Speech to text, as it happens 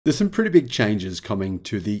There's some pretty big changes coming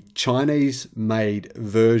to the Chinese-made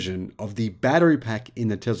version of the battery pack in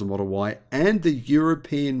the Tesla Model Y and the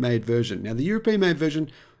European-made version. Now, the European-made version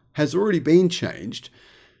has already been changed,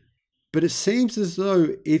 but it seems as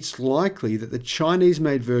though it's likely that the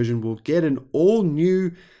Chinese-made version will get an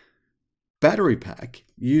all-new battery pack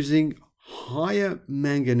using higher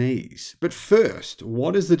manganese. But first,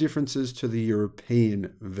 what is the differences to the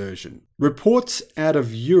European version? Reports out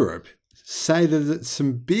of Europe say that there's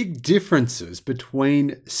some big differences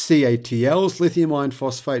between CATL's lithium iron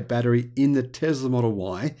phosphate battery in the Tesla Model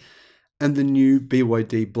Y and the new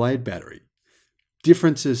BYD Blade battery.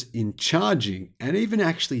 Differences in charging and even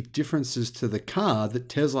actually differences to the car that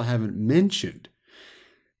Tesla haven't mentioned.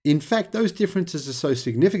 In fact, those differences are so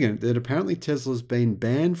significant that apparently Tesla's been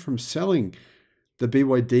banned from selling the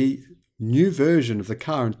BYD new version of the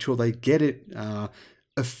car until they get it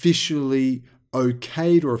officially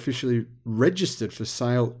okayed or officially registered for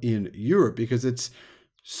sale in Europe, because it's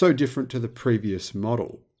so different to the previous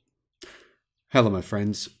model. Hello, my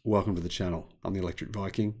friends. Welcome to the channel. I'm the Electric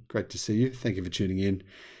Viking. Great to see you. Thank you for tuning in.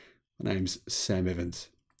 My name's Sam Evans.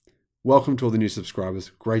 Welcome to all the new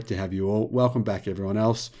subscribers. Great to have you all. Welcome back, everyone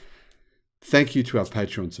else. Thank you to our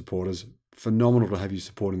Patreon supporters. Phenomenal to have you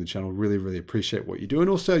supporting the channel. Really, really appreciate what you do. And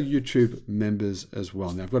also YouTube members as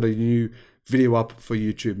well. Now, I've got a new video up for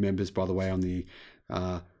YouTube members, by the way, on the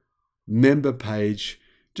member page,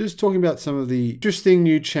 just talking about some of the interesting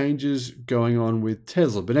new changes going on with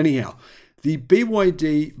Tesla. But anyhow, the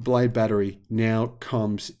BYD Blade battery now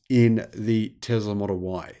comes in the Tesla Model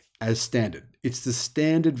Y as standard. It's the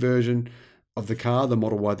standard version of the car, the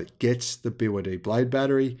Model Y, that gets the BYD Blade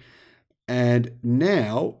battery. And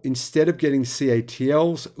now, instead of getting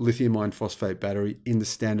CATL's lithium iron phosphate battery in the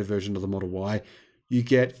standard version of the Model Y, you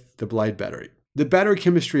get the Blade battery. The battery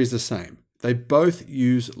chemistry is the same. They both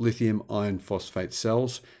use lithium iron phosphate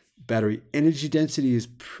cells. Battery energy density is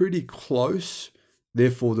pretty close.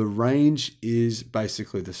 Therefore, the range is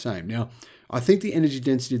basically the same. Now, I think the energy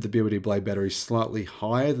density of the BYD Blade battery is slightly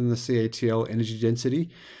higher than the CATL energy density.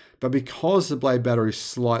 But because the Blade battery is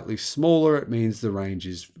slightly smaller, it means the range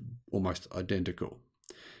is almost identical.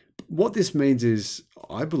 What this means is,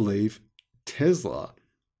 I believe Tesla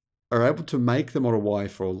are able to make the Model Y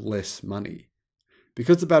for less money.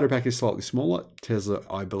 Because the battery pack is slightly smaller, Tesla,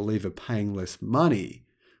 I believe, are paying less money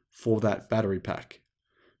for that battery pack.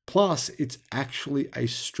 Plus, it's actually a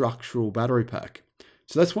structural battery pack.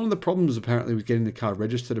 So that's one of the problems, apparently, with getting the car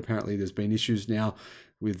registered. Apparently, there's been issues now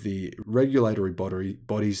with the regulatory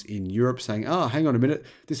bodies in Europe saying, oh, hang on a minute,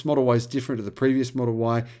 this Model Y is different to the previous Model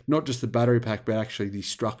Y. Not just the battery pack, but actually the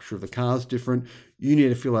structure of the car is different. You need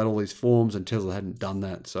to fill out all these forms, and Tesla hadn't done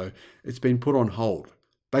that. So it's been put on hold.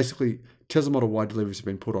 Basically, Tesla Model Y deliveries have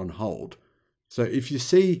been put on hold. So if you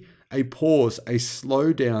see a pause, a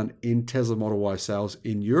slowdown in Tesla Model Y sales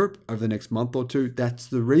in Europe over the next month or two, that's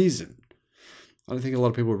the reason. I don't think a lot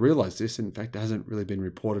of people realize this. In fact, it hasn't really been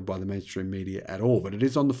reported by the mainstream media at all, but it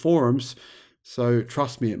is on the forums. So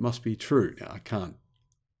trust me, it must be true. Now, I can't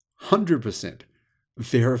 100%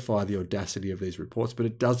 verify the audacity of these reports, but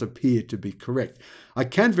it does appear to be correct. I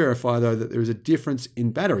can verify, though, that there is a difference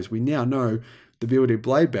in batteries. We now know the BYD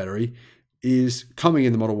Blade battery is coming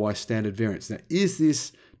in the Model Y standard variants. Now, does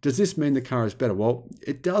this mean the car is better? Well,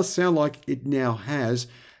 it does sound like it now has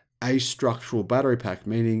a structural battery pack,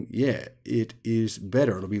 meaning, yeah, it is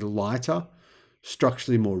better. It'll be lighter,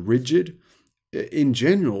 structurally more rigid. In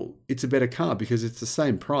general, it's a better car because it's the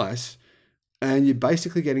same price and you're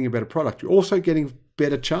basically getting a better product. You're also getting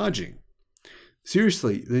better charging.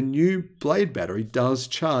 Seriously, the new Blade battery does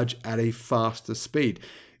charge at a faster speed.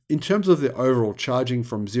 In terms of the overall charging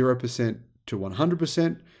from 0% to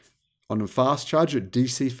 100%, on a fast charger,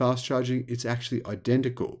 DC fast charging, it's actually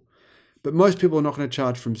identical. But most people are not going to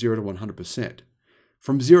charge from 0 to 100%.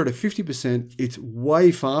 From 0 to 50%, it's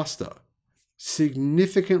way faster.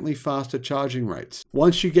 Significantly faster charging rates.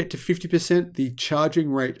 Once you get to 50%, the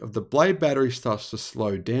charging rate of the Blade battery starts to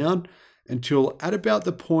slow down until at about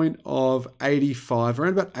the point of 85,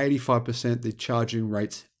 around about 85%, the charging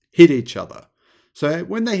rates hit each other. So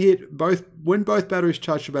when both batteries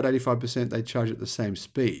charge to about 85%, they charge at the same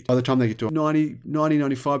speed. By the time they get to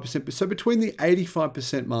 95%, so between the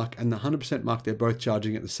 85% mark and the 100% mark, they're both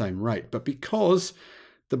charging at the same rate. But because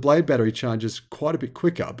the Blade battery charges quite a bit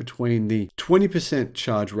quicker, between the 20%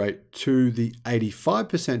 charge rate to the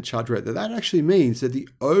 85% charge rate, that actually means that the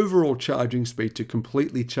overall charging speed to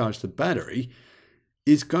completely charge the battery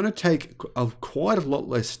is going to take quite a lot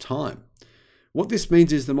less time. What this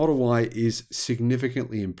means is the Model Y is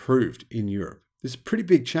significantly improved in Europe. This is a pretty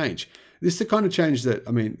big change. This is the kind of change that,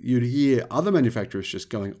 I mean, you'd hear other manufacturers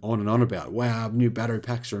just going on and on about. Wow, new battery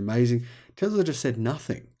packs are amazing. Tesla just said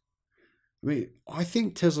nothing. I mean, I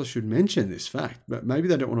think Tesla should mention this fact, but maybe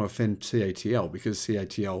they don't want to offend CATL because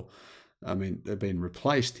CATL, I mean, they've been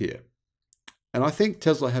replaced here. And I think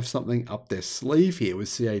Tesla have something up their sleeve here with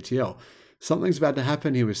CATL. Something's about to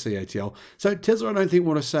happen here with CATL. So Tesla, I don't think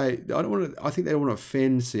want to say, I think they don't want to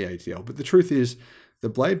offend CATL, but the truth is the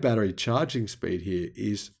Blade battery charging speed here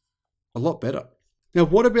is a lot better. Now,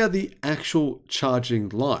 what about the actual charging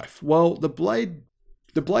life? Well, the Blade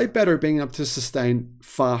battery being able to sustain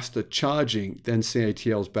faster charging than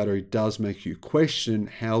CATL's battery does make you question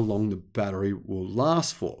how long the battery will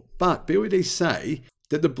last for. But BYD say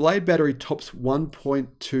that the Blade battery tops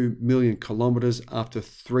 1.2 million kilometers after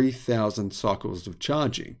 3,000 cycles of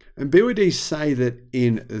charging. And BYD say that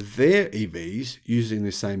in their EVs, using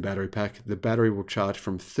the same battery pack, the battery will charge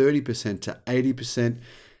from 30% to 80%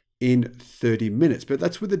 in 30 minutes, but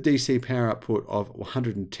that's with a DC power output of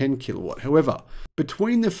 110 kilowatt. However,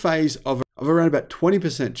 between the phase of around about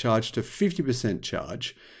 20% charge to 50%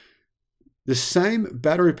 charge, the same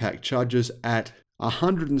battery pack charges at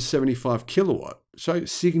 175 kilowatt, so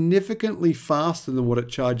significantly faster than what it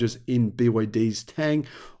charges in BYD's Tang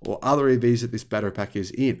or other EVs that this battery pack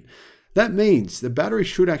is in. That means the battery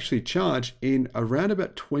should actually charge in around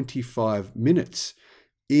about 25 minutes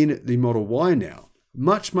in the Model Y now.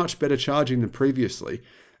 Much, much better charging than previously.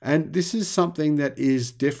 And this is something that is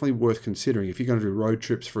definitely worth considering. If you're going to do road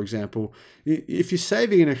trips, for example, if you're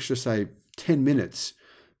saving an extra, say, 10 minutes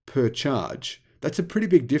per charge, that's a pretty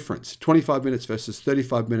big difference. 25 minutes versus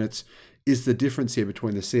 35 minutes is the difference here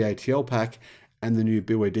between the CATL pack and the new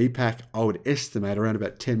BYD pack. I would estimate around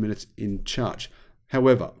about 10 minutes in charge.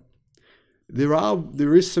 However,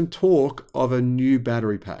 there is some talk of a new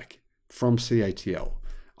battery pack from CATL.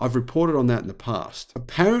 I've reported on that in the past.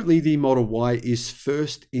 Apparently, the Model Y is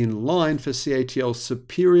first in line for CATL's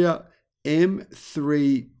superior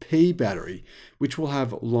M3P battery, which will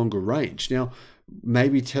have longer range. Now,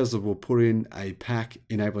 maybe Tesla will put in a pack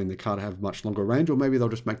enabling the car to have much longer range, or maybe they'll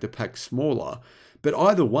just make the pack smaller. But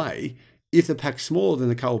either way, if the pack's smaller, then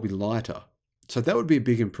the car will be lighter. So that would be a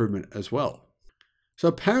big improvement as well. So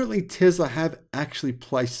apparently Tesla have actually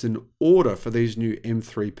placed an order for these new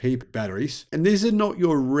M3P batteries. And these are not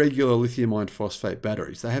your regular lithium iron phosphate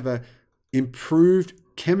batteries. They have an improved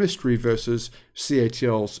chemistry versus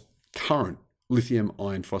CATL's current lithium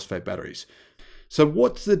iron phosphate batteries. So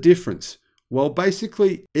what's the difference? Well,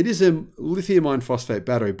 basically it is a lithium iron phosphate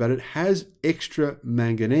battery, but it has extra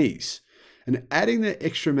manganese. And adding the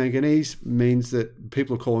extra manganese means that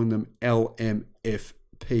people are calling them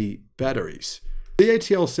LMFP batteries.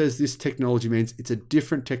 CATL says this technology means it's a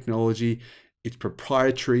different technology, it's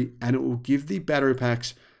proprietary, and it will give the battery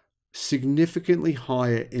packs significantly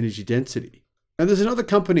higher energy density. Now there's another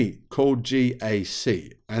company called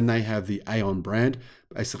GAC, and they have the Aeon brand.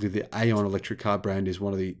 Basically the Aeon electric car brand is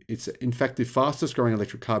it's in fact the fastest growing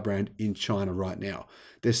electric car brand in China right now.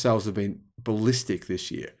 Their sales have been ballistic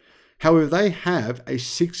this year. However, they have a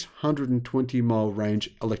 620 mile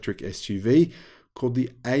range electric SUV called the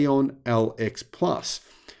Aeon LX Plus.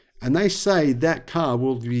 And they say that car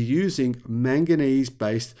will be using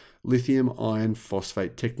manganese-based lithium iron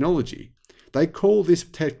phosphate technology. They call this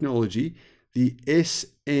technology the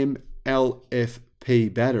SMLFP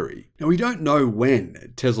battery. Now, we don't know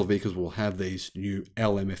when Tesla vehicles will have these new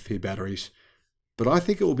LMFP batteries, but I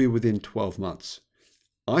think it will be within 12 months.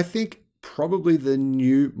 I think probably the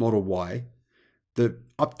new Model Y, the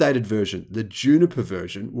updated version, the Juniper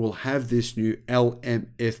version, will have this new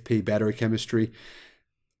LMFP battery chemistry,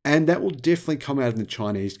 and that will definitely come out in the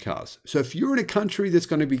Chinese cars. So if you're in a country that's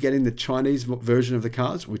going to be getting the Chinese version of the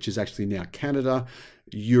cars, which is actually now Canada,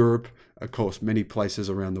 Europe, of course, many places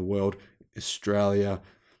around the world, Australia,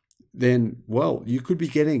 then, well, you could be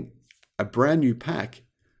getting a brand new pack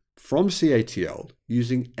from CATL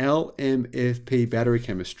using LMFP battery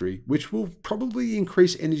chemistry, which will probably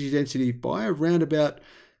increase energy density by around about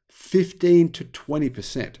 15 to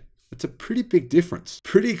 20%. It's a pretty big difference.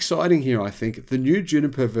 Pretty exciting here, I think. The new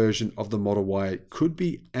Juniper version of the Model Y could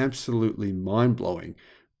be absolutely mind-blowing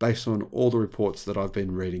based on all the reports that I've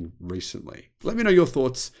been reading recently. Let me know your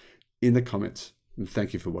thoughts in the comments, and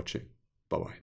thank you for watching. Bye-bye.